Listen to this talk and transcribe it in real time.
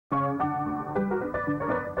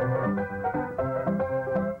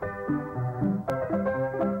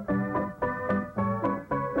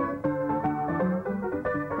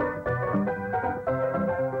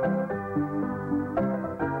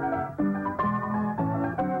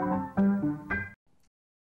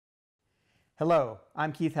Hello,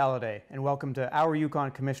 I'm Keith Halliday, and welcome to Our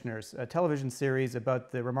Yukon Commissioners, a television series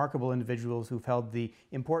about the remarkable individuals who've held the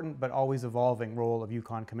important but always evolving role of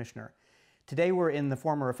Yukon Commissioner. Today we're in the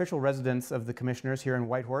former official residence of the Commissioners here in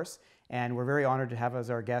Whitehorse, and we're very honored to have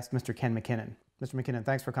as our guest Mr. Ken McKinnon. Mr. McKinnon,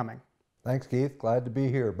 thanks for coming. Thanks, Keith. Glad to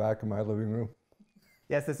be here, back in my living room.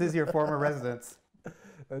 Yes, this is your former residence.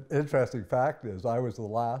 An interesting fact is I was the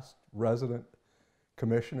last resident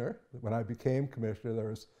commissioner. When I became commissioner, there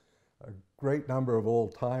was a great number of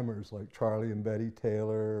old-timers like Charlie and Betty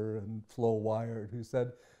Taylor and Flo Wired who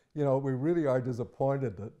said, you know, we really are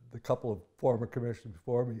disappointed that the couple of former commissioners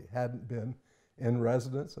before me hadn't been in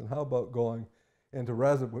residence, and how about going into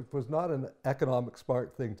residence, which was not an economic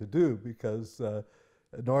smart thing to do because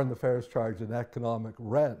Northern Affairs charged an economic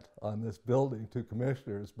rent on this building to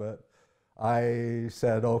commissioners, but I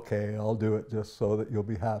said, okay, I'll do it just so that you'll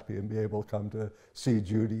be happy and be able to come to see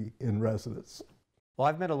Judy in residence. Well,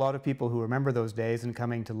 I've met a lot of people who remember those days and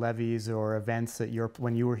coming to levees or events at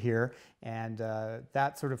when you were here, and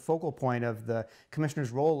that sort of focal point of the commissioner's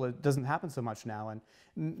role, it doesn't happen so much now, and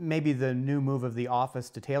maybe the new move of the office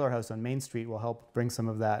to Taylor House on Main Street will help bring some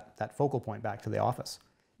of that focal point back to the office.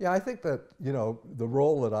 Yeah, I think that, you know, the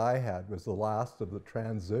role that I had was the last of the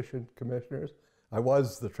transition commissioners. I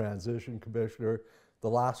was the transition commissioner, the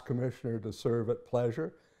last commissioner to serve at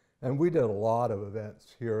pleasure, and we did a lot of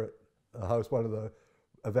events here at the house. One of the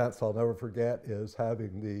events I'll never forget is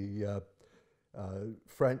having the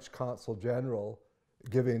French Consul General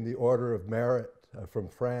giving the Order of Merit from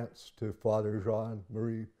France to Father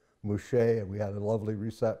Jean-Marie Mouchet, and we had a lovely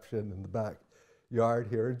reception in the backyard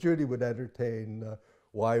here. And Judy would entertain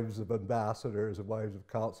wives of ambassadors and wives of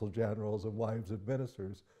consul generals and wives of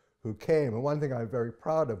ministers who came. And one thing I'm very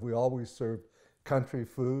proud of, we always served country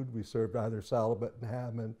food. We served either halibut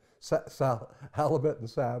and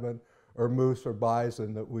salmon, or moose or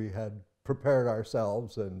bison that we had prepared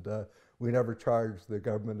ourselves, and we never charged the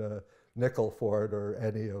government a nickel for it or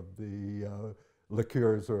any of the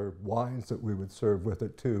liqueurs or wines that we would serve with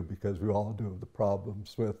it too, because we all knew the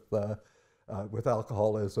problems with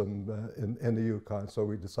alcoholism in the Yukon, so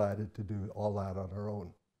we decided to do all that on our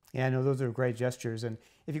own. Yeah, no, those are great gestures, and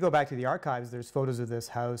if you go back to the archives, there's photos of this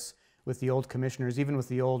house with the old commissioners, even with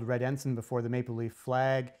the old red ensign before the maple leaf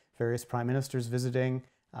flag, various prime ministers visiting.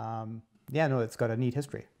 Yeah, no, it's got a neat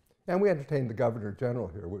history. And we entertained the Governor General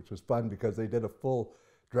here, which was fun because they did a full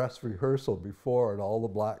dress rehearsal before, and all the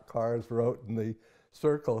black cars were out in the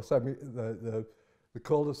circle. So, I mean, the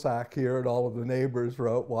cul-de-sac here, and all of the neighbors were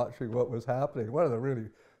out watching what was happening. One of the really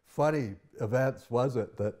funny events was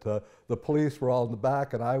it that the police were all in the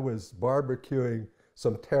back, and I was barbecuing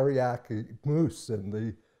some teriyaki moose in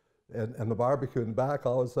the barbecue in the back.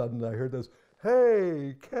 All of a sudden I heard this,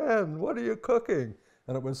 "Hey, Ken, what are you cooking?"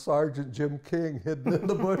 And it was Sergeant Jim King hidden in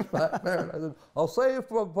the bush back there. And I said, "I'll save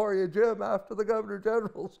one for you, Jim, after the Governor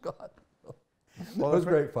General's gone." Well, it was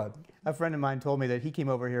great fun. A friend of mine told me that he came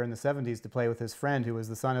over here in the 70s to play with his friend who was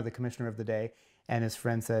the son of the commissioner of the day. And his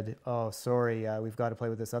friend said, "Oh, sorry, we've got to play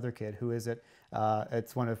with this other kid. Who is it?"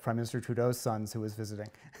 It's one of Prime Minister Trudeau's sons who was visiting.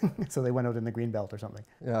 So they went out in the Greenbelt or something.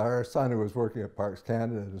 Yeah, our son who was working at Parks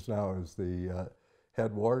Canada is now the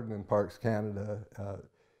head warden in Parks Canada.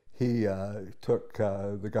 He took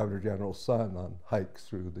the Governor General's son on hikes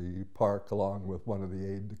through the park along with one of the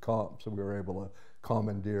aides-de-camp, so we were able to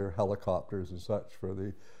commandeer helicopters and such for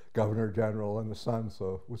the Governor General and the son,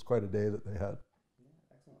 so it was quite a day that they had.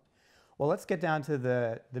 Well, let's get down to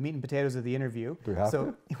the meat and potatoes of the interview. Do we have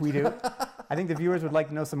to? We do. I think the viewers would like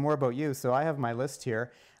to know some more about you, so I have my list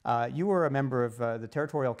here. You were a member of the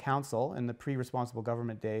Territorial Council in the pre-responsible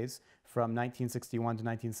government days from 1961 to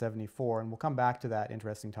 1974, and we'll come back to that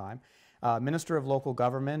interesting time. Minister of Local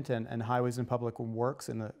Government and Highways and Public Works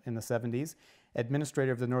in the 70s,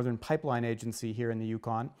 administrator of the Northern Pipeline Agency here in the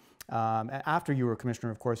Yukon. After you were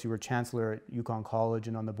commissioner, of course, you were chancellor at Yukon College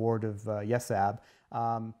and on the board of YESAB.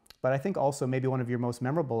 But I think also maybe one of your most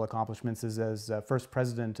memorable accomplishments is as first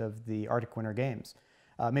president of the Arctic Winter Games.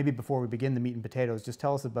 Maybe before we begin the meat and potatoes, just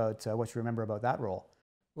tell us about what you remember about that role.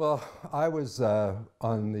 Well, I was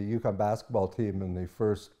on the Yukon basketball team in the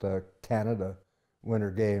first Canada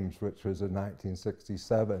Winter Games, which was in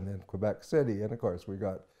 1967 in Quebec City, and of course we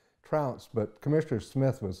got trounced. But Commissioner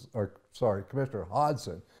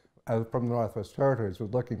Hodson from the Northwest Territories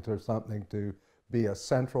was looking for something to be a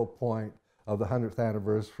central point of the 100th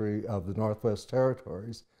anniversary of the Northwest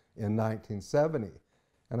Territories in 1970.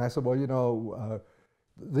 And I said, well, you know,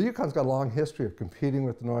 the Yukon's got a long history of competing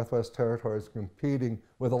with the Northwest Territories, competing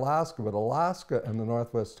with Alaska, but Alaska and the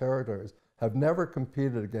Northwest Territories have never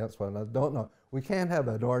competed against one another. Don't know. We can't have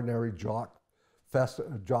an ordinary jock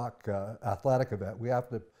athletic event. We have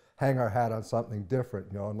to hang our hat on something different,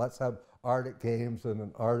 you know, and let's have Arctic games and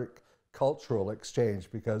an Arctic cultural exchange,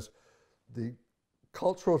 because the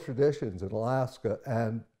cultural traditions in Alaska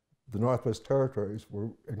and the Northwest Territories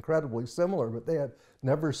were incredibly similar, but they had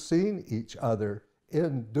never seen each other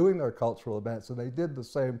in doing their cultural events, and they did the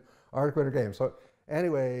same Arctic Winter Games. So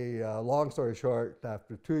anyway, long story short,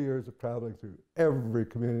 after 2 years of traveling through every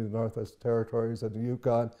community in the Northwest Territories and the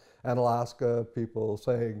Yukon and Alaska, people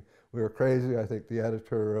saying we were crazy. I think the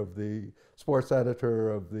editor of the sports editor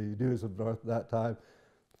of the News of North at that time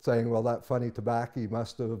saying, well, that funny tobacco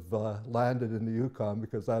must have landed in the Yukon,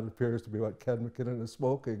 because that appears to be what Ken McKinnon is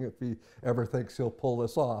smoking if he ever thinks he'll pull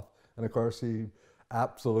this off. And of course, he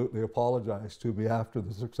absolutely apologized to me after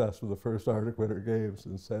the success of the first Arctic Winter Games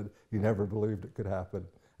and said he never believed it could happen.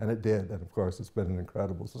 And it did. And of course, it's been an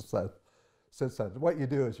incredible success since then. What you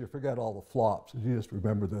do is you forget all the flops, and you just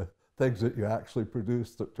remember the things that you actually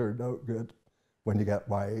produced that turned out good when you get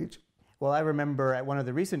my age. Well, I remember at one of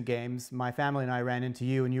the recent games, my family and I ran into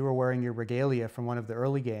you, and you were wearing your regalia from one of the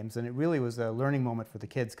early games, and it really was a learning moment for the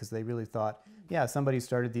kids, because they really thought, yeah, somebody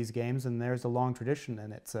started these games, and there's a long tradition,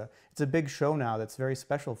 and it's a big show now that's very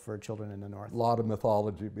special for children in the North. A lot of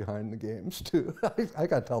mythology behind the games, too. I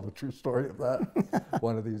got to tell the true story of that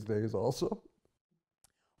one of these days also.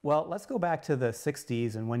 Well, let's go back to the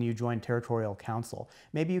 60s and when you joined Territorial Council.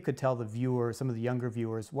 Maybe you could tell the viewers, some of the younger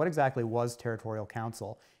viewers, what exactly was Territorial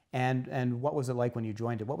Council, and what was it like when you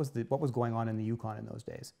joined it? What was going on in the Yukon in those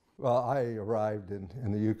days? Well, I arrived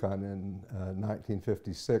in the Yukon in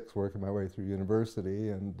 1956, working my way through university,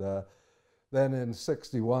 and then in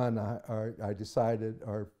 '61 I decided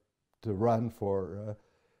to run for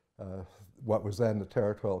what was then the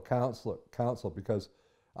Territorial Council, because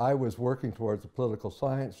I was working towards a political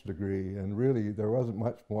science degree, and really there wasn't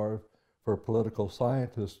much more for political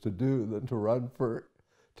scientists to do than to run for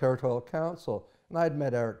Territorial Council. And I'd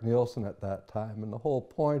met Eric Nielsen at that time, and the whole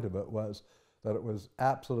point of it was that it was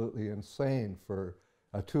absolutely insane for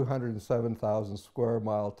a 207,000 square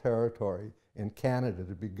mile territory in Canada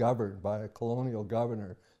to be governed by a colonial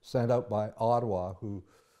governor sent out by Ottawa, who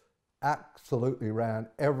absolutely ran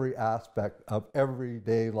every aspect of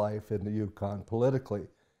everyday life in the Yukon politically.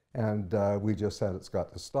 And we just said, it's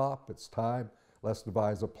got to stop, it's time, let's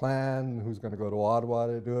devise a plan. Who's going to go to Ottawa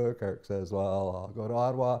to do it? Kirk says, well, I'll go to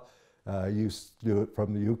Ottawa. Used to do it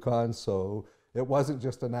from the Yukon, so it wasn't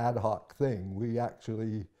just an ad hoc thing. We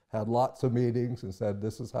actually had lots of meetings and said,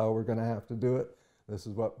 this is how we're going to have to do it, this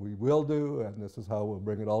is what we will do, and this is how we'll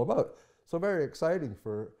bring it all about. So very exciting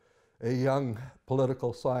for a young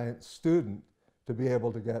political science student to be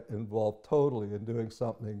able to get involved totally in doing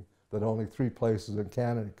something that only 3 places in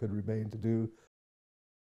Canada could remain to do.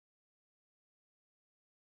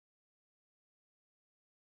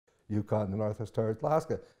 Yukon, the Northwest Territories,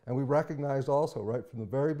 Alaska. And we recognized also right from the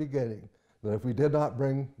very beginning that if we did not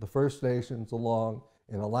bring the First Nations along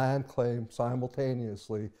in a land claim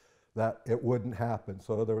simultaneously, that it wouldn't happen.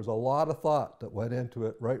 So there was a lot of thought that went into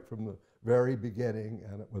it right from the very beginning,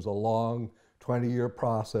 and it was a long 20-year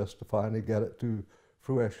process to finally get it to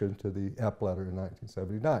fruition to the EP letter in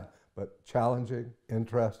 1979. But challenging,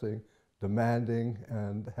 interesting, demanding,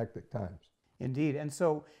 and hectic times. Indeed. And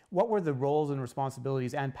so what were the roles and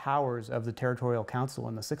responsibilities and powers of the Territorial Council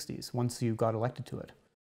in the 60s once you got elected to it?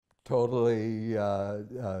 Totally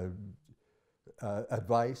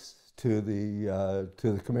advice to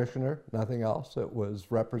the commissioner, nothing else. It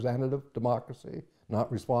was representative democracy,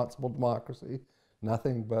 not responsible democracy,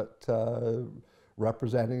 nothing but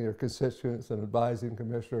representing your constituents and advising the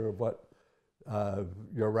commissioner of what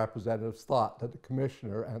your representatives thought that the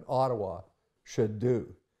commissioner and Ottawa should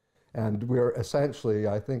do. And we're essentially,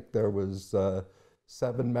 I think there was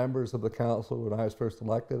 7 members of the council when I was first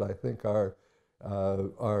elected. I think our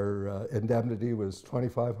indemnity was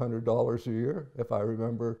 $2,500 a year, if I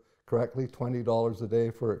remember correctly, $20 a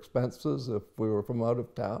day for expenses if we were from out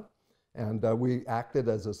of town. And we acted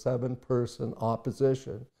as a 7-person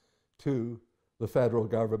opposition to the federal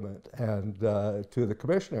government and to the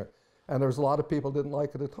commissioner. And there's a lot of people didn't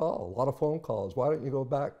like it at all, a lot of phone calls. Why don't you go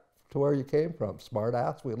back to where you came from? Smart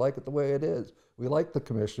ass, we like it the way it is. We like the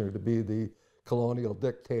commissioner to be the colonial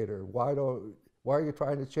dictator. Why are you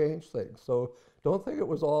trying to change things? So don't think it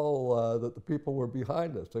was all that the people were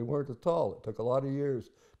behind us. They weren't at all. It took a lot of years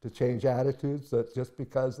to change attitudes that just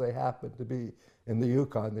because they happened to be in the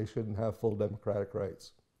Yukon, they shouldn't have full democratic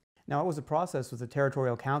rights. Now, it was a process with the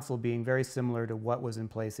Territorial Council being very similar to what was in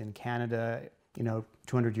place in Canada,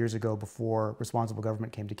 200 years ago before responsible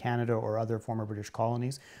government came to Canada or other former British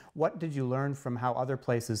colonies. What did you learn from how other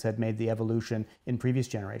places had made the evolution in previous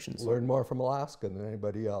generations? Learned more from Alaska than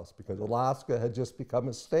anybody else, because Alaska had just become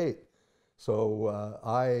a state. So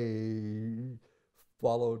I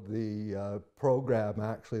followed the program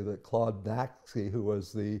actually that Claude Naxey, who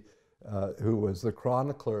was the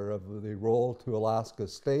chronicler of the roll to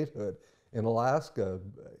Alaska's statehood in Alaska,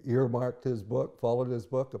 earmarked his book, followed his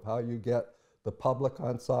book of how you get the public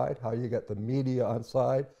on side, how you get the media on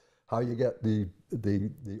side, how you get the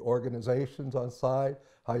organizations on side,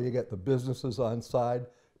 how you get the businesses on side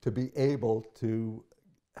to be able to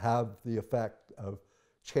have the effect of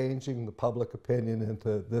changing the public opinion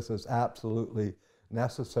into this is absolutely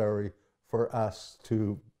necessary for us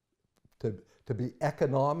to be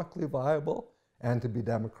economically viable and to be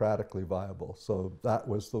democratically viable. So that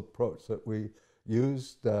was the approach that we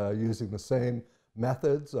used, using the same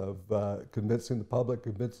methods of convincing the public,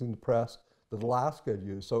 convincing the press that Alaska had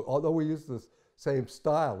used. So although we used the same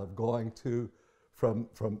style of going from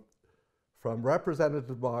representative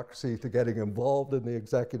democracy to getting involved in the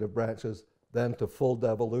executive branches, then to full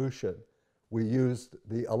devolution, we used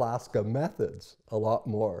the Alaska methods a lot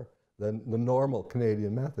more than the normal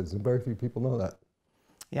Canadian methods, and very few people know that.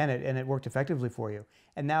 Yeah, and it worked effectively for you.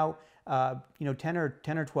 And now, 10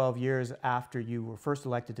 or 12 years after you were first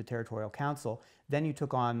elected to Territorial Council, then you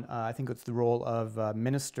took on, I think it's the role of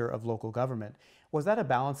Minister of Local Government. Was that a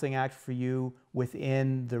balancing act for you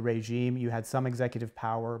within the regime? You had some executive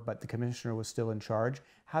power, but the commissioner was still in charge.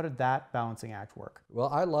 How did that balancing act work? Well,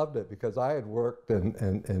 I loved it because I had worked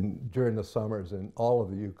during the summers in all of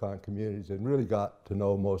the Yukon communities and really got to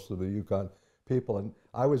know most of the Yukon people. And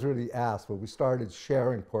I was really asked when we started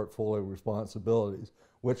sharing portfolio responsibilities,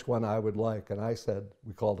 which one I would like. And I said,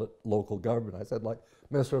 we called it local government. I said, like,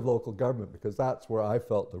 Minister of Local Government, because that's where I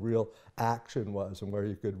felt the real action was and where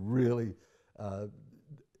you could really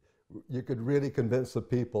convince the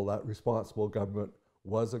people that responsible government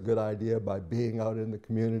was a good idea by being out in the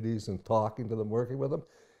communities and talking to them, working with them.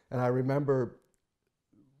 And I remember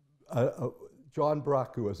John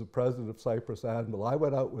Bruck, who was the president of Cypress Anvil, I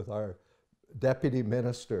went out with our deputy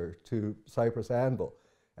minister to Cypress Anvil.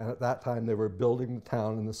 And at that time, they were building the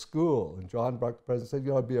town and the school. And John Bruck, the president,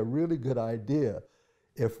 said, it'd be a really good idea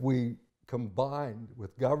if we combined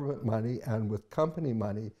with government money and with company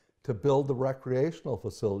money to build the recreational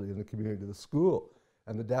facility in the community, the school.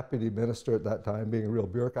 And the deputy minister at that time, being a real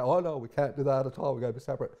bureaucrat, oh no, we can't do that at all, we gotta be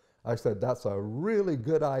separate. I said, that's a really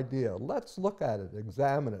good idea. Let's look at it,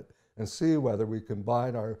 examine it, and see whether we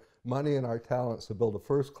combine our money and our talents to build a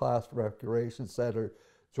first-class recreation center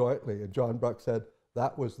jointly. And John Bruck said,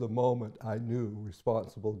 that was the moment I knew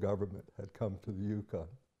responsible government had come to the Yukon.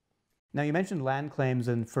 Now, you mentioned land claims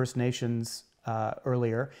and First Nations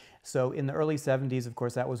earlier. So in the early 70s, of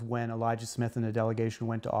course, that was when Elijah Smith and a delegation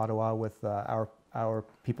went to Ottawa with our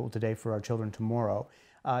People Today for Our Children Tomorrow.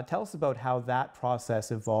 Tell us about how that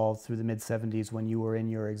process evolved through the mid-70s when you were in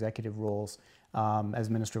your executive roles as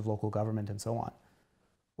Minister of Local Government and so on.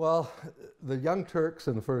 Well, the Young Turks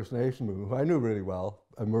and the First Nation movement, who I knew really well,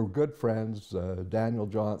 and we're good friends, Daniel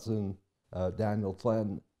Johnson, Daniel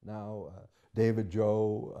Tlen now, David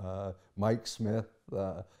Joe, Mike Smith,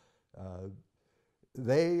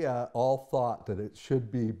 they all thought that it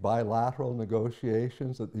should be bilateral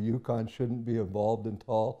negotiations, that the Yukon shouldn't be involved in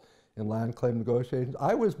land claim negotiations.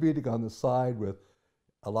 I was meeting on the side with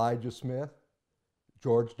Elijah Smith,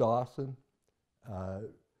 George Dawson,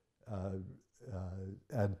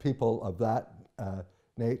 and people of that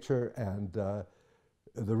nature, and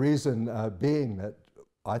the reason being that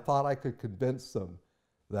I thought I could convince them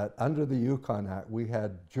that under the Yukon Act we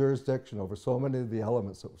had jurisdiction over so many of the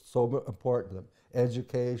elements that were so important to them,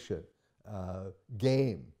 education,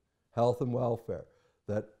 game, health and welfare,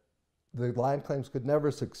 that the land claims could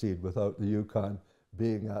never succeed without the Yukon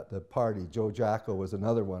being at the party. Joe Jacko was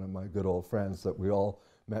another one of my good old friends that we all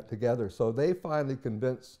met together. So they finally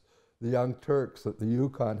convinced the Young Turks that the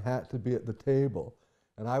Yukon had to be at the table.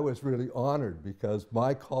 And I was really honored because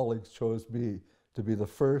my colleagues chose me to be the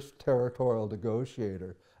first territorial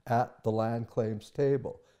negotiator at the land claims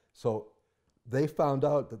table. So they found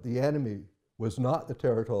out that the enemy was not the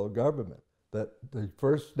territorial government, that the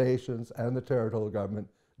First Nations and the territorial government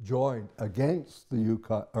joined against the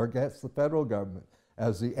Yukon, or against the federal government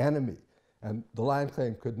as the enemy. And the land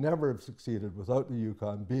claim could never have succeeded without the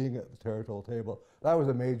Yukon being at the territorial table. That was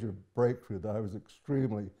a major breakthrough that I was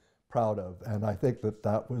extremely proud of. And I think that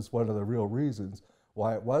that was one of the real reasons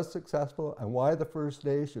why it was successful and why the First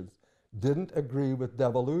Nations didn't agree with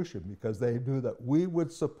devolution, because they knew that we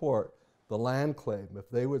would support the land claim if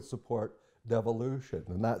they would support devolution.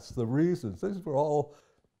 And that's the reasons. These were all,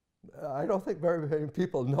 I don't think very many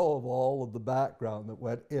people know of all of the background that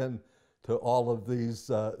went in to all of these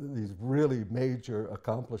really major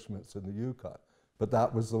accomplishments in the Yukon. But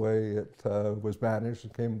that was the way it was managed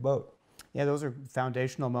and came about. Yeah, those are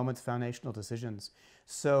foundational moments, foundational decisions.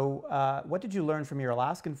 So what did you learn from your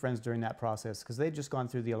Alaskan friends during that process? Because they'd just gone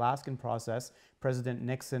through the Alaskan process. President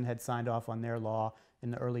Nixon had signed off on their law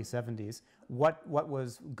in the early 70s. What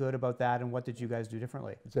was good about that, and what did you guys do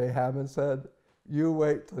differently? Jay Hammond said, "You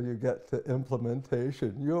wait till you get to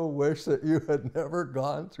implementation. You'll wish that you had never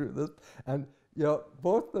gone through this." And you know,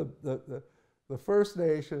 both the First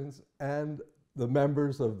Nations and the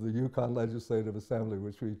members of the Yukon Legislative Assembly,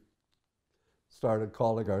 which we started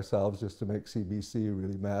calling ourselves just to make CBC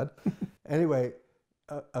really mad. Anyway,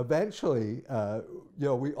 eventually, you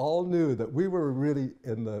know, we all knew that we were really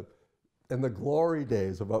in the glory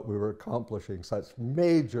days of what we were accomplishing, such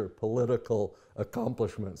major political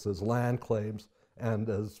accomplishments as land claims and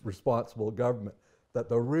as responsible government, that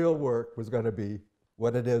the real work was going to be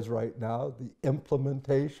what it is right now, the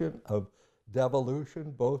implementation of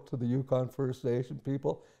devolution, both to the Yukon First Nation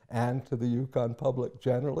people and to the Yukon public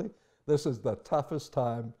generally. This is the toughest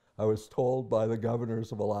time. I was told by the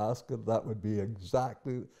governors of Alaska that would be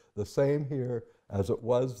exactly the same here as it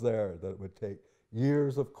was there, that it would take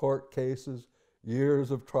years of court cases, years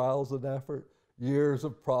of trials and effort, years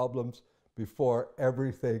of problems before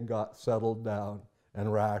everything got settled down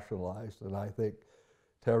and rationalized. And I think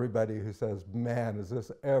to everybody who says, man, is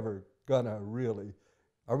this ever gonna really,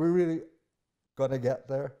 are we really gonna get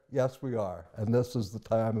there? Yes, we are. And this is the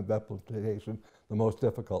time of implementation, the most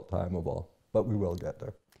difficult time of all, but we will get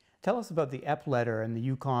there. Tell us about the EP letter and the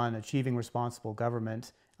Yukon Achieving Responsible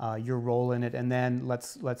Government, your role in it, and then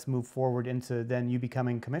let's move forward into then you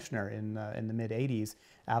becoming commissioner in the mid-'80s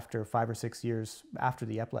after 5 or 6 years after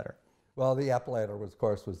the EP letter. Well, the EP letter, was, of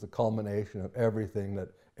course, was the culmination of everything that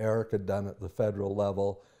Eric had done at the federal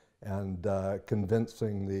level, and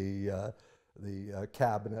convincing the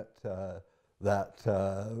cabinet that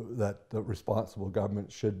the responsible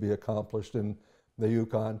government should be accomplished in the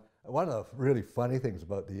Yukon. One of the really funny things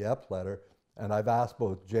about the EP letter, and I've asked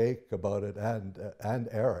both Jake about it and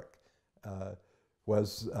Eric,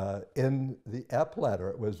 was in the EP letter,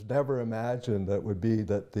 it was never imagined that it would be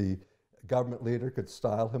that the government leader could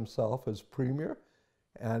style himself as premier.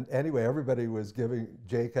 And anyway, everybody was giving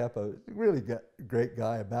Jake Epp, a really great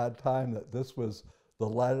guy, a bad time, that this was the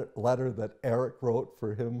letter that Eric wrote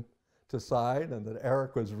for him to sign, and that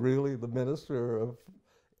Eric was really the minister of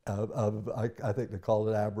I think they called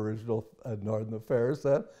it Aboriginal and Northern Affairs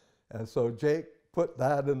then. And so Jake put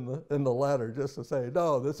that in the letter just to say,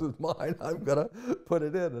 no, this is mine, I'm gonna put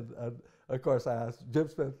it in. And of course I asked Jim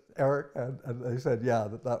Smith, Eric, and they said, yeah,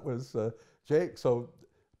 that was Jake. So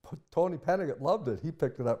Tony Pennigat loved it. He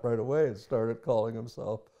picked it up right away and started calling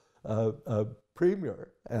himself premier.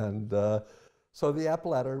 And so the EP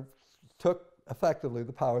letter took effectively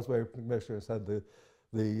the powers away from the commissioner. Said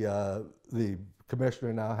the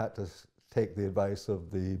commissioner now had to take the advice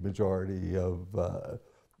of the majority of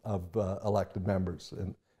elected members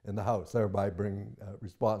in the House, thereby bringing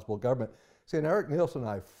responsible government. See, and Eric Nielsen and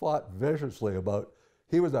I fought viciously about,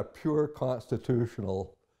 he was a pure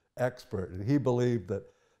constitutional expert, and he believed that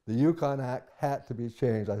the Yukon Act had to be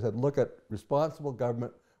changed. I said, look, at responsible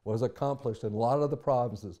government was accomplished in a lot of the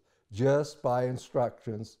provinces just by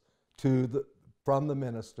instructions from the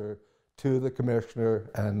minister to the commissioner,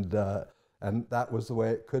 and that was the way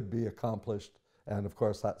it could be accomplished. And of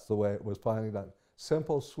course, that's the way it was finally done.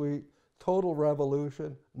 Simple, sweet, total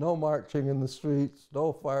revolution, no marching in the streets,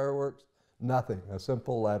 no fireworks, nothing. A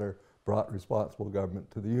simple letter brought responsible government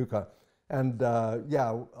to the Yukon. And yeah,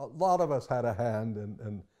 a lot of us had a hand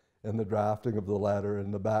in the drafting of the letter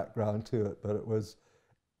and the background to it, but it was,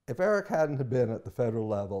 if Eric hadn't been at the federal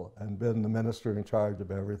level and been the minister in charge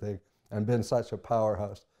of everything and been such a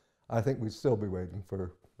powerhouse, I think we'd still be waiting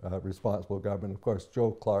for responsible government. Of course,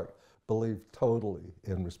 Joe Clark believed totally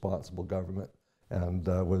in responsible government and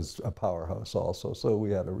was a powerhouse also. So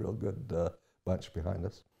we had a real good bunch behind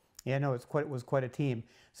us. Yeah, no, it was quite a team.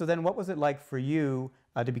 So then what was it like for you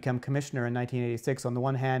to become commissioner in 1986? On the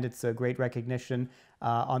one hand, it's a great recognition.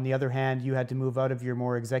 On the other hand, you had to move out of your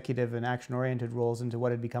more executive and action-oriented roles into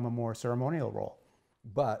what had become a more ceremonial role.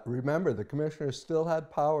 But remember, the commissioners still had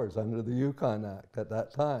powers under the Yukon Act at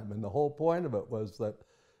that time. And the whole point of it was that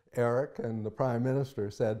Eric and the Prime Minister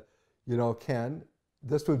said, you know, Ken,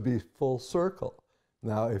 this would be full circle.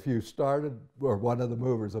 Now, if you started, or one of the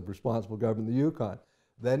movers of responsible government in the Yukon,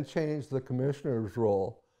 then change the commissioner's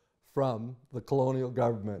role from the colonial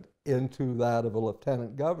government into that of a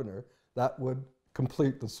lieutenant governor, that would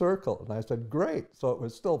complete the circle. And I said, great. So it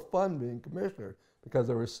was still fun being commissioner because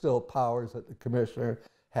there were still powers that the commissioner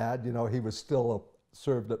had. You know, he was still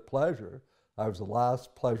served at pleasure. I was the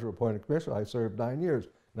last pleasure-appointed commissioner. I served 9 years.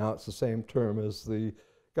 Now it's the same term as the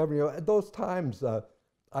governor. You know, at those times,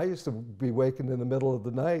 I used to be wakened in the middle of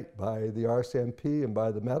the night by the RCMP and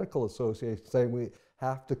by the Medical Association saying we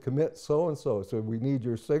have to commit so-and-so, so we need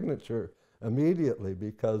your signature immediately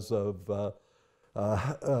because of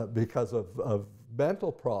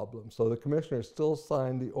mental problems. So the commissioner still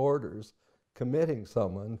signed the orders committing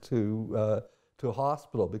someone to a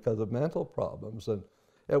hospital because of mental problems. And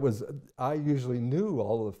it was, I usually knew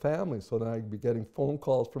all of the families, so then I'd be getting phone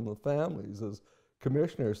calls from the families as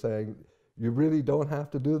commissioner saying, you really don't have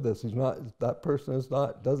to do this. He's not, that person is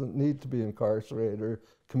not, doesn't need to be incarcerated or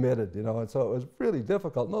committed, you know. And so it was really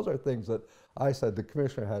difficult. And those are things that I said the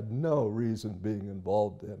commissioner had no reason being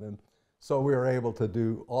involved in. And so we were able to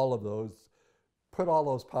do all of those, put all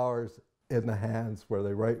those powers in the hands where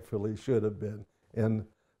they rightfully should have been, in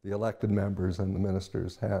the elected members and the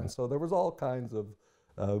minister's hands. So there was all kinds of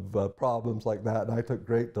problems like that. And I took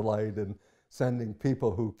great delight in sending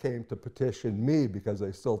people who came to petition me because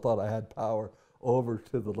they still thought I had power over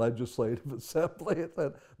to the Legislative Assembly and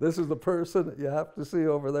said, this is the person that you have to see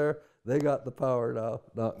over there. They got the power now,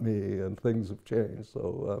 not me, and things have changed.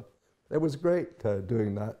 So it was great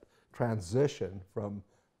doing that transition from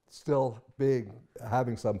still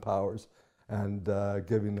having some powers and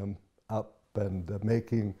giving them up and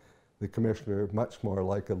making the commissioner much more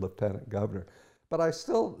like a lieutenant governor. But I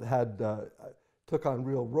still had took on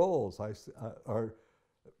real roles, or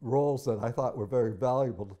roles that I thought were very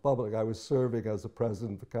valuable to the public. I was serving as the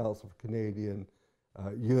president of the Council for Canadian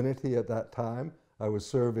Unity at that time. I was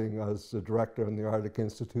serving as the director on the Arctic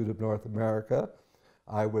Institute of North America.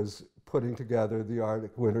 I was putting together the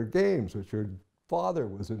Arctic Winter Games, which your father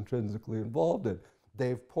was intrinsically involved in.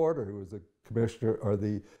 Dave Porter, who was the commissioner, or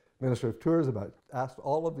the Minister of Tourism, asked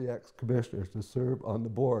all of the ex-commissioners to serve on the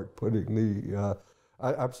board, putting the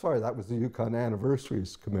I'm sorry, that was the Yukon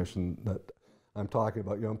Anniversaries Commission that I'm talking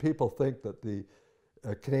about. You know, people think that the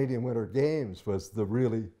Canadian Winter Games was the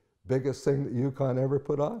really biggest thing that Yukon ever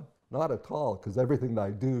put on. Not at all, because everything that I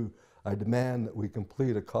do, I demand that we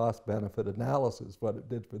complete a cost-benefit analysis, what it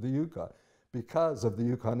did for the Yukon. Because of the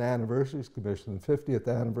Yukon Anniversaries Commission, the 50th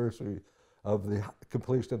anniversary of the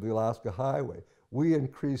completion of the Alaska Highway, we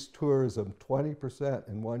increased tourism 20%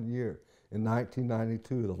 in 1 year. In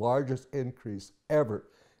 1992, the largest increase ever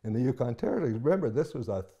in the Yukon Territory. Remember, this was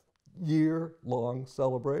a year-long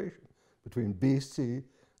celebration between BC,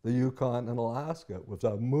 the Yukon, and Alaska. It was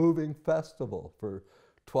a moving festival for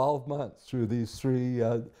 12 months through these three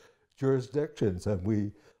jurisdictions, and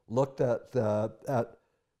we looked at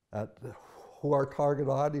who our target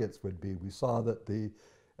audience would be. We saw that the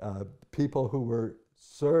people who were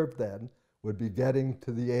served then would be getting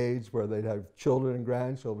to the age where they'd have children and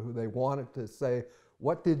grandchildren who they wanted to say,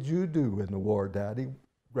 what did you do in the war, Daddy?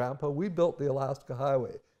 Grandpa, we built the Alaska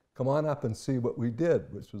Highway. Come on up and see what we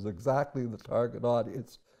did, which was exactly the target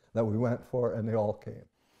audience that we went for, and they all came.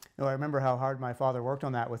 No, I remember how hard my father worked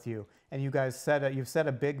on that with you. And you guys you've set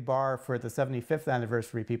a big bar for the 75th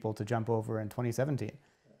anniversary people to jump over in 2017.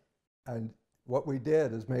 And what we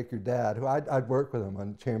did is make your dad, who I'd worked with him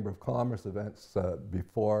on Chamber of Commerce events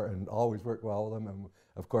before and always worked well with him. And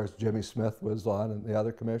of course, Jimmy Smith was on and the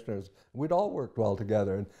other commissioners. We'd all worked well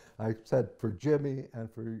together. And I said for Jimmy and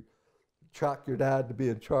for Chuck, your dad, to be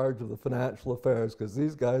in charge of the financial affairs, because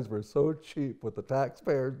these guys were so cheap with the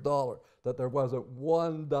taxpayer's dollar that there wasn't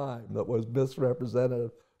one dime that was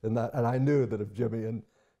misrepresented in that. And I knew that if Jimmy and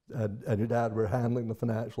your dad were handling the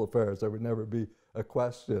financial affairs, there would never be a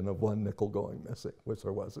question of one nickel going missing, which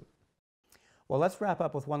there wasn't. Well, let's wrap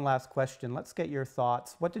up with one last question. Let's get your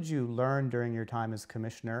thoughts. What did you learn during your time as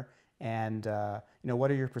commissioner? And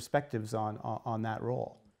what are your perspectives on that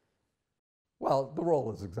role? Well, the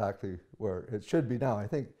role is exactly where it should be now. I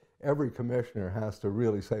think every commissioner has to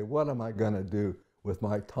really say, what am I going to do with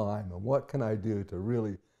my time? And what can I do to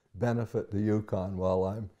really benefit the Yukon while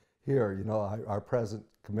I'm here? You know, our present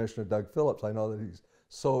commissioner, Doug Phillips, I know that he's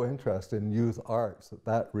so interested in youth arts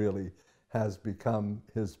that really has become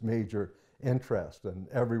his major interest. And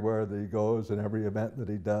everywhere that he goes and every event that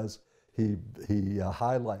he does, he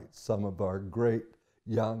highlights some of our great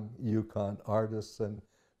young Yukon artists and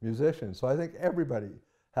musicians. So I think everybody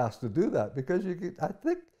has to do that, because I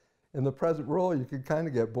think in the present role you could kind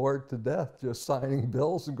of get bored to death just signing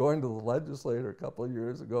bills and going to the legislature a couple of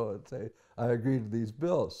years ago and say, I agree to these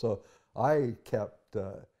bills. So I kept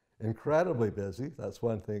incredibly busy. That's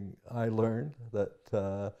one thing I learned,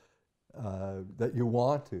 that you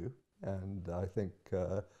want to, and I think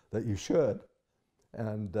that you should.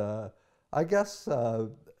 And I guess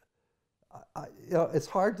it's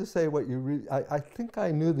hard to say what you really. I think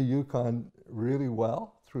I knew the Yukon really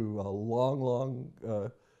well through a long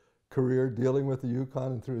career dealing with the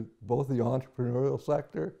Yukon and through both the entrepreneurial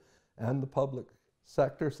sector and the public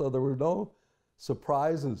sector, so there were no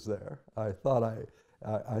surprises there.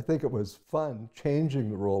 I think it was fun changing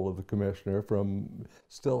the role of the commissioner from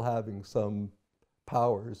still having some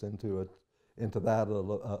powers into that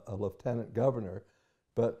of a lieutenant governor.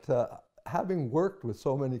 But having worked with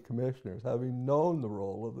so many commissioners, having known the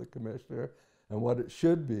role of the commissioner and what it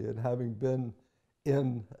should be, and having been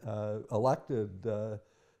elected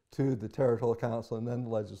to the Territorial Council and then the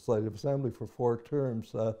Legislative Assembly for 4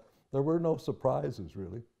 terms, there were no surprises,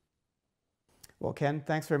 really. Well, Ken,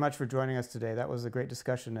 thanks very much for joining us today. That was a great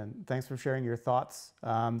discussion, and thanks for sharing your thoughts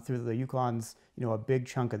through the Yukon's, a big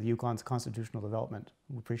chunk of the Yukon's constitutional development.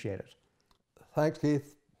 We appreciate it. Thanks,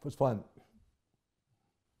 Keith. It was fun.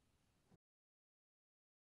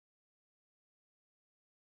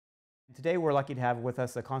 Today, we're lucky to have with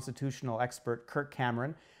us a constitutional expert, Kirk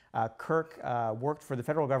Cameron. Kirk worked for the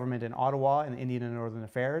federal government in Ottawa in Indian and Northern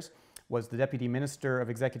Affairs, was the Deputy Minister of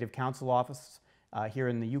Executive Council Office here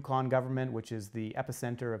in the Yukon government, which is the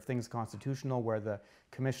epicenter of things constitutional, where the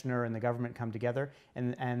commissioner and the government come together,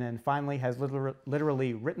 and then finally has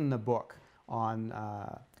literally written the book on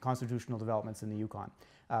constitutional developments in the Yukon.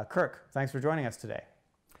 Kirk, thanks for joining us today.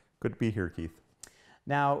 Good to be here, Keith.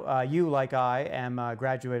 Now, you, like I, am a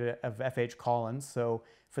graduate of FH Collins, so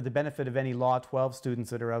for the benefit of any Law 12 students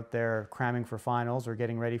that are out there cramming for finals or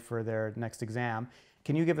getting ready for their next exam,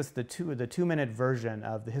 can you give us the two-minute version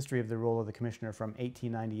of the history of the role of the commissioner from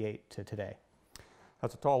 1898 to today?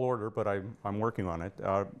 That's a tall order, but I'm working on it.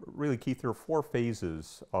 Really, Keith, there are 4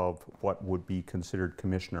 phases of what would be considered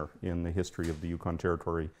commissioner in the history of the Yukon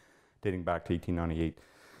Territory dating back to 1898.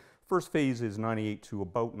 First phase is 98 to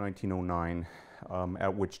about 1909,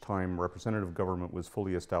 at which time representative government was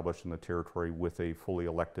fully established in the territory with a fully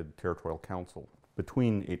elected territorial council.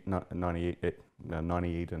 Between 98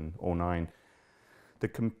 and 09,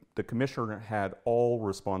 the commissioner had all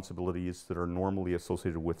responsibilities that are normally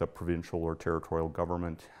associated with a provincial or territorial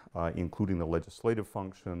government, including the legislative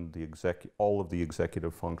function, all of the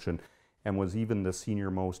executive function, and was even the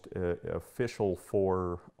senior-most official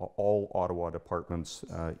for all Ottawa departments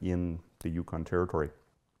in the Yukon Territory.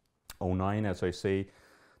 09, as I say,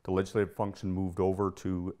 the legislative function moved over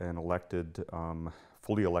to an elected,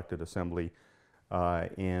 fully elected assembly.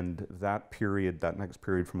 And that next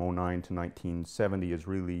period from 09 to 1970 is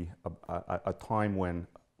really a time when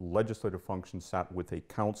legislative function sat with a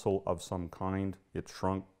council of some kind. It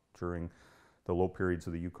shrunk during the low periods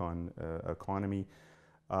of the Yukon economy,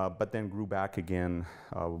 but then grew back again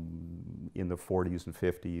in the 40s and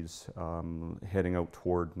 50s, heading out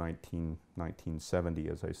toward 1970,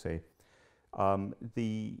 as I say.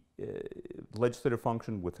 The legislative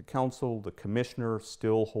function with the council, the commissioner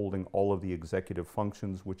still holding all of the executive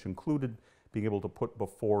functions, which included being able to put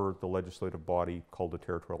before the legislative body called the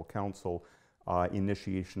Territorial Council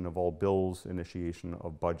initiation of all bills, initiation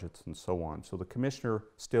of budgets, and so on. So the commissioner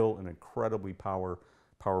still an incredibly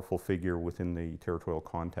powerful figure within the territorial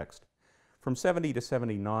context. From 70 to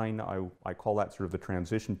 79, I call that sort of the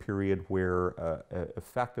transition period where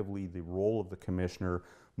effectively the role of the commissioner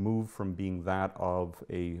moved from being that of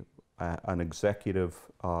an executive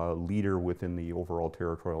leader within the overall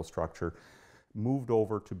territorial structure, moved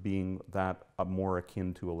over to being that more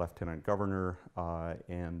akin to a lieutenant governor,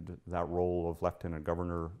 and that role of lieutenant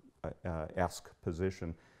governor-esque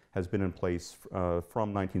position has been in place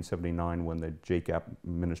from 1979 when the JCAP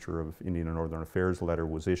Minister of Indian and Northern Affairs letter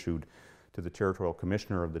was issued to the territorial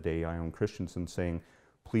commissioner of the day, Ione Christensen, saying,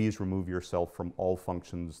 please remove yourself from all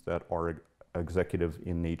functions that are executive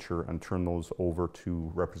in nature and turn those over to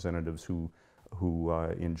representatives who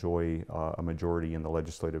enjoy a majority in the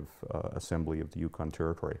Legislative Assembly of the Yukon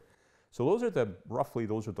Territory. So those are roughly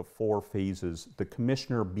the 4 phases, the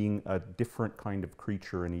commissioner being a different kind of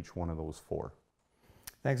creature in each one of those 4.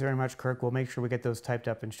 Thanks very much, Kirk. We'll make sure we get those typed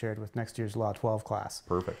up and shared with next year's Law 12 class.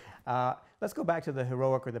 Perfect. Let's go back to the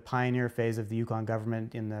heroic or the pioneer phase of the Yukon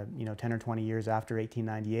government in the 10 or 20 years after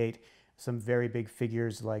 1898. Some very big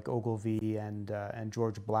figures like Ogilvie and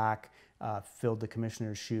George Black filled the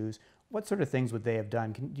commissioner's shoes. What sort of things would they have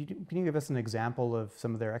done? Can you give us an example of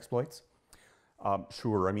some of their exploits?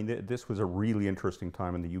 Sure. I mean, this was a really interesting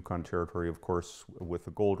time in the Yukon Territory. Of course, with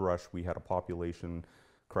the gold rush, we had a population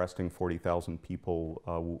cresting 40,000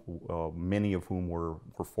 people, many of whom were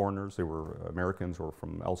foreigners. They were Americans or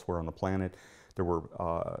from elsewhere on the planet. There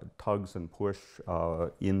were tugs and push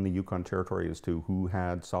in the Yukon Territory as to who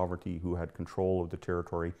had sovereignty, who had control of the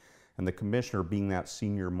territory. And the commissioner, being that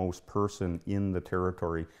senior-most person in the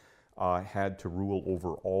territory, had to rule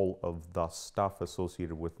over all of the stuff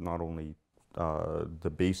associated with not only the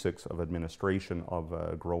basics of administration of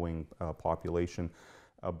a growing population,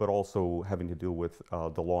 but also having to deal with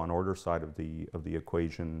the law and order side of the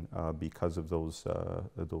equation because of those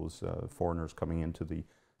foreigners coming into the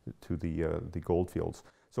gold fields.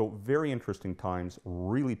 So very interesting times,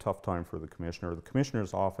 really tough time for the commissioner. The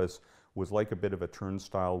commissioner's office was like a bit of a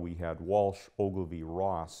turnstile. We had Walsh, Ogilvie,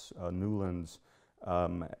 Ross, Newlands,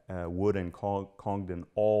 Wood and Congdon,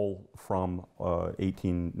 all from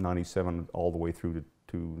 1897 all the way through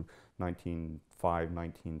to 1905,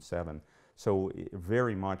 1907. So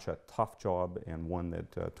very much a tough job, and one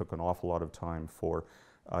that took an awful lot of time for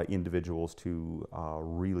individuals to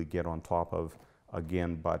really get on top of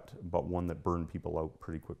again, but one that burned people out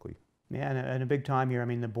pretty quickly. Yeah, and a big time here. I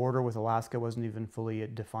mean, the border with Alaska wasn't even fully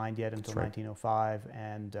defined yet until Right. 1905,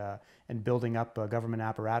 and building up a government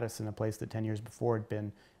apparatus in a place that 10 years before had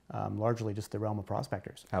been largely just the realm of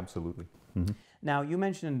prospectors. Absolutely. Mm-hmm. Now, you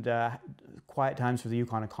mentioned quiet times for the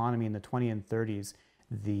Yukon economy in the 20s and 30s.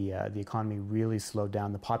 The economy really slowed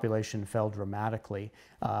down. The population fell dramatically,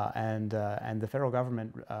 and the federal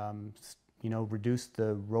government reduced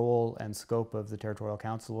the role and scope of the Territorial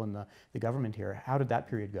Council and the government here. How did that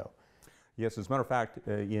period go? Yes, as a matter of fact,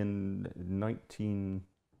 in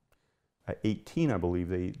 1918, I believe,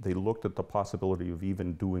 they looked at the possibility of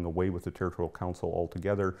even doing away with the Territorial Council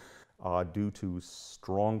altogether due to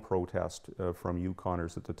strong protest from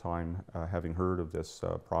Yukoners at the time, having heard of this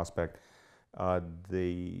prospect.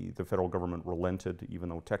 The federal government relented, even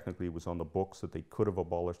though technically it was on the books that they could have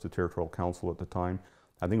abolished the Territorial Council at the time.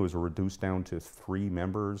 I think it was reduced down to 3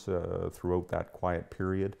 members throughout that quiet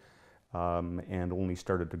period, and only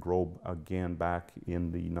started to grow again back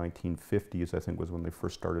in the 1950s, I think was when they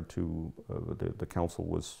first started to, the council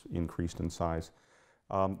was increased in size.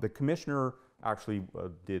 The commissioner actually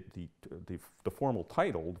did the formal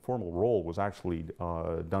title, the formal role was actually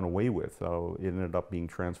done away with. It ended up being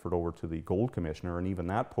transferred over to the gold commissioner, and even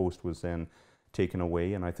that post was then taken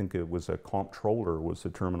away, and I think it was a comptroller was the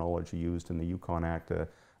terminology used in the Yukon Act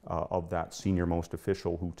of that senior most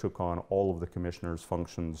official who took on all of the commissioner's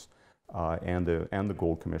functions and the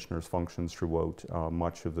gold commissioner's functions throughout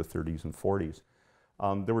much of the 30s and 40s.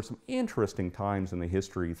 There were some interesting times in the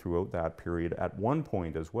history throughout that period. At one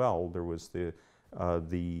point as well, there was the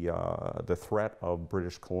threat of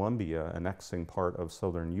British Columbia annexing part of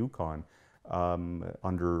southern Yukon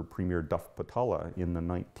under Premier Duff Patella in the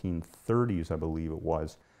 1930s, I believe it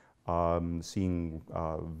was, seeing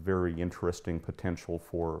very interesting potential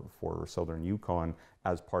for southern Yukon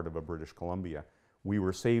as part of a British Columbia. We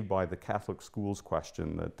were saved by the Catholic schools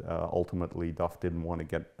question that ultimately Duff didn't want to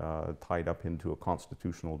get tied up into a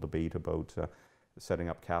constitutional debate about setting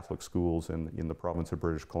up Catholic schools in the province of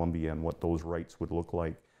British Columbia and what those rights would look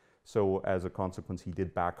like. So as a consequence, he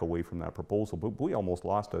did back away from that proposal, but we almost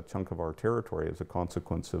lost a chunk of our territory as a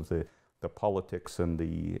consequence of the politics and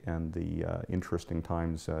the interesting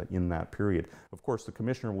times in that period. Of course, the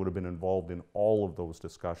commissioner would have been involved in all of those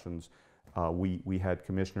discussions. We had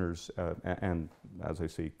commissioners and, as I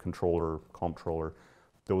say, controller, comptroller,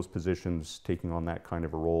 those positions taking on that kind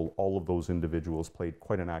of a role. All of those individuals played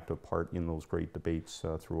quite an active part in those great debates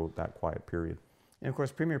throughout that quiet period. And of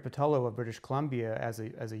course, Premier Patella of British Columbia, as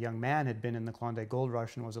a young man, had been in the Klondike Gold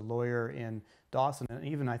Rush and was a lawyer in Dawson, and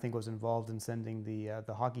even I think was involved in sending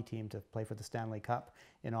the hockey team to play for the Stanley Cup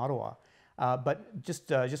in Ottawa. But just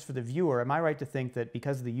for the viewer, am I right to think that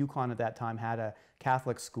because the Yukon at that time had a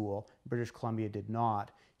Catholic school, British Columbia did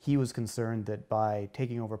not, he was concerned that by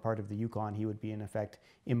taking over part of the Yukon, he would be in effect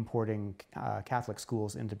importing Catholic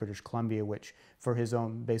schools into British Columbia, which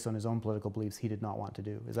based on his own political beliefs, he did not want to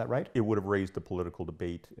do. Is that right? It would have raised the political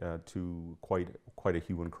debate to quite a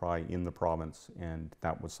hue and cry in the province, and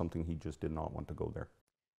that was something he just did not want to go there.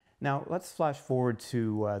 Now, let's flash forward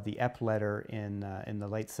to the EP letter in the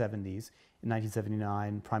late 70s. In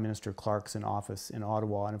 1979, Prime Minister Clark's in office in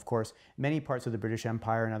Ottawa. And of course, many parts of the British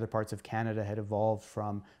Empire and other parts of Canada had evolved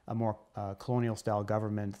from a more colonial-style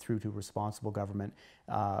government through to responsible government.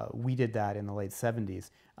 We did that in the late 70s.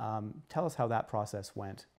 Tell us how that process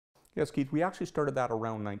went. Yes, Keith, we actually started that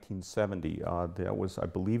around 1970. That was, I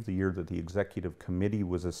believe, the year that the Executive Committee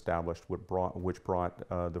was established, which brought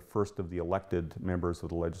the first of the elected members of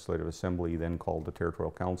the Legislative Assembly, then called the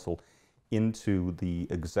Territorial Council, into the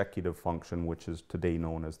executive function, which is today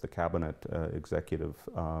known as the Cabinet Executive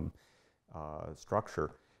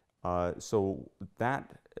structure. So that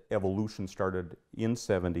evolution started in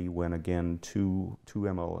 70 when, again, two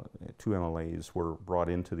MLAs were brought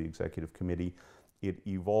into the Executive Committee. It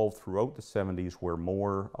evolved throughout the 70s where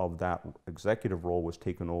more of that executive role was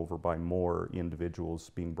taken over by more individuals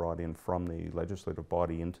being brought in from the legislative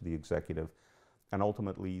body into the executive. And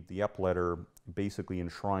ultimately, the EP letter basically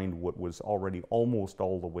enshrined what was already almost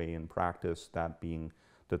all the way in practice, that being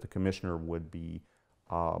that the commissioner would be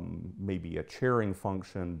maybe a chairing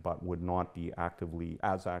function, but would not be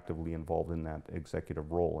as actively involved in that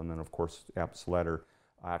executive role. And then, of course, Epps' letter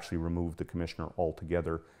actually removed the commissioner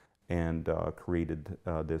altogether and created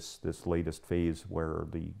this latest phase where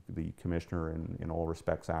the commissioner, in all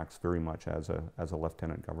respects, acts very much as a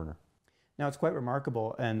lieutenant governor. Now, it's quite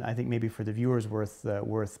remarkable, and I think maybe for the viewers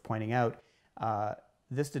worth pointing out,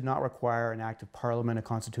 this did not require an act of parliament, a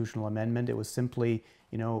constitutional amendment. It was simply,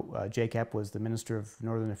 Jake Epp was the Minister of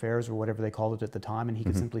Northern Affairs, or whatever they called it at the time, and he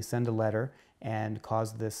could simply send a letter and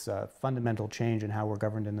cause this fundamental change in how we're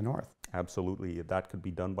governed in the North. Absolutely, that could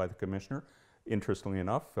be done by the commissioner. Interestingly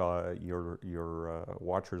enough, your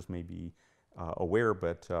watchers may be aware,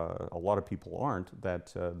 but a lot of people aren't,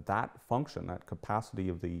 that that function, that capacity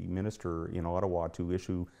of the minister in Ottawa to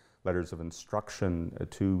issue letters of instruction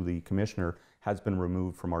to the commissioner has been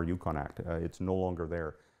removed from our Yukon Act. It's no longer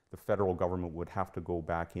there. The federal government would have to go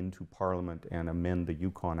back into Parliament and amend the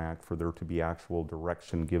Yukon Act for there to be actual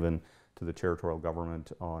direction given to the territorial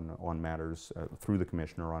government on matters, through the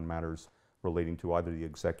commissioner, on matters relating to either the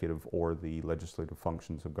executive or the legislative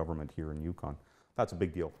functions of government here in Yukon. That's a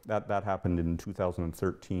big deal. That happened in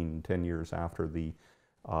 2013, 10 years after the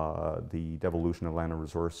devolution of land and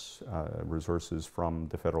resources from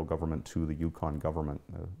the federal government to the Yukon government,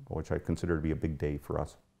 which I consider to be a big day for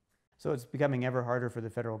us. So it's becoming ever harder for the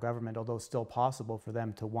federal government, although still possible for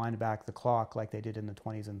them to wind back the clock like they did in the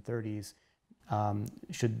 20s and 30s,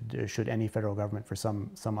 should any federal government, for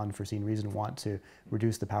some unforeseen reason, want to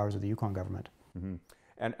reduce the powers of the Yukon government. Mm-hmm.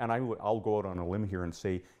 And I'll go out on a limb here and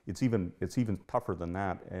say it's even tougher than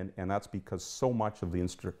that, and that's because so much of the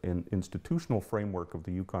institutional framework of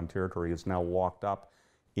the Yukon Territory is now locked up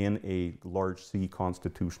in a large C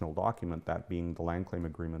constitutional document, that being the land claim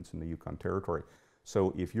agreements in the Yukon Territory.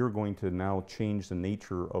 So if you're going to now change the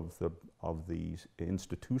nature of the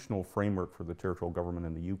institutional framework for the territorial government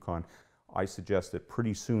in the Yukon, I suggest that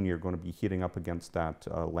pretty soon you're going to be hitting up against that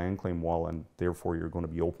land claim wall, and therefore you're going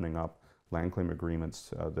to be opening up land claim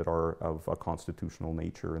agreements that are of a constitutional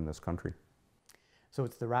nature in this country. So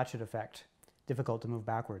it's the ratchet effect, difficult to move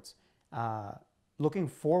backwards. Looking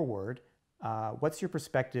forward, what's your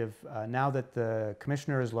perspective now that the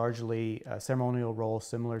commissioner is largely a ceremonial role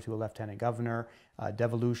similar to a lieutenant governor,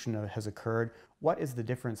 devolution has occurred? What is the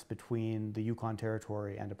difference between the Yukon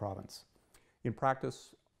Territory and a province? In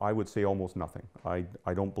practice, I would say almost nothing.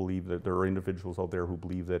 I don't believe that there are individuals out there who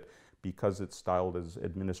believe that because it's styled as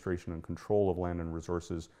administration and control of land and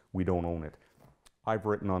resources, we don't own it. I've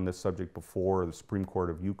written on this subject before. The Supreme Court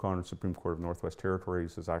of Yukon and Supreme Court of Northwest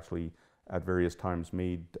Territories has actually at various times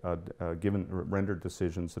rendered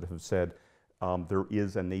decisions that have said there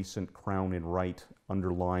is a nascent crown in right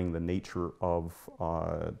underlying the nature of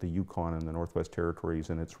the Yukon and the Northwest Territories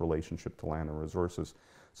and its relationship to land and resources.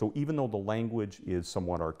 So even though the language is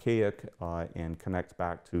somewhat archaic and connects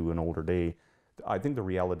back to an older day, I think the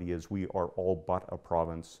reality is we are all but a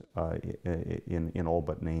province in all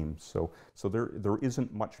but names. So there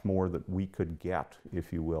isn't much more that we could get,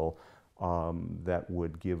 if you will, that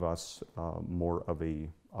would give us more of an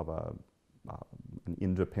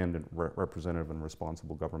independent, representative and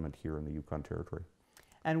responsible government here in the Yukon Territory.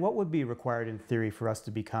 And what would be required in theory for us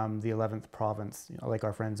to become the 11th province, like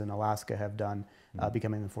our friends in Alaska have done,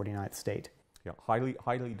 becoming the 49th state? Yeah,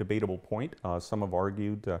 highly debatable point. Some have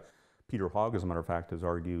argued, Peter Hogg, as a matter of fact, has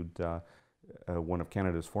argued, one of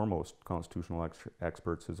Canada's foremost constitutional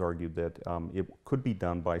experts has argued that it could be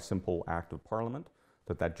done by simple act of Parliament,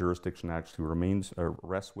 that jurisdiction actually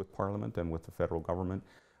rests with Parliament and with the federal government.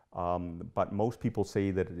 But most people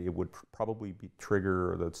say that it would probably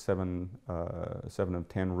trigger the 7 of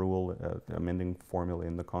 10 rule, amending formula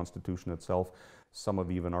in the Constitution itself. Some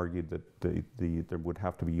have even argued that there would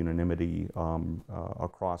have to be unanimity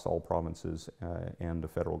across all provinces and the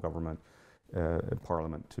federal government,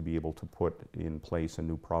 Parliament, to be able to put in place a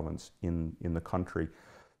new province in the country.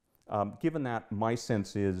 Given that, my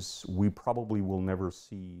sense is we probably will never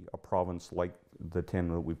see a province like the 10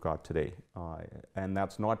 that we've got today. And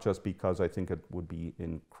that's not just because I think it would be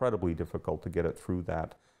incredibly difficult to get it through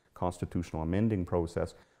that constitutional amending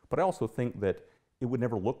process, but I also think that it would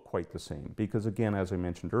never look quite the same because, again, as I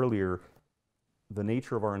mentioned earlier, the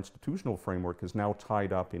nature of our institutional framework is now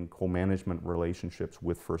tied up in co-management relationships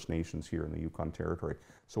with First Nations here in the Yukon Territory.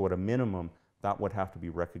 So at a minimum, that would have to be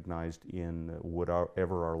recognized in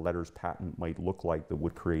whatever our letters patent might look like that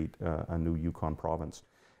would create a new Yukon province.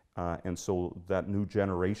 And so that new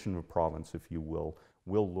generation of province, if you will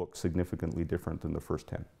look significantly different than the first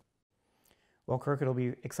 10. Well, Kirk, it'll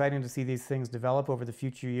be exciting to see these things develop over the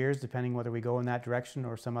future years, depending whether we go in that direction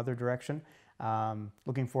or some other direction.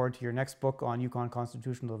 Looking forward to your next book on Yukon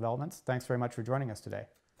constitutional developments. Thanks very much for joining us today.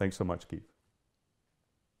 Thanks so much, Keith.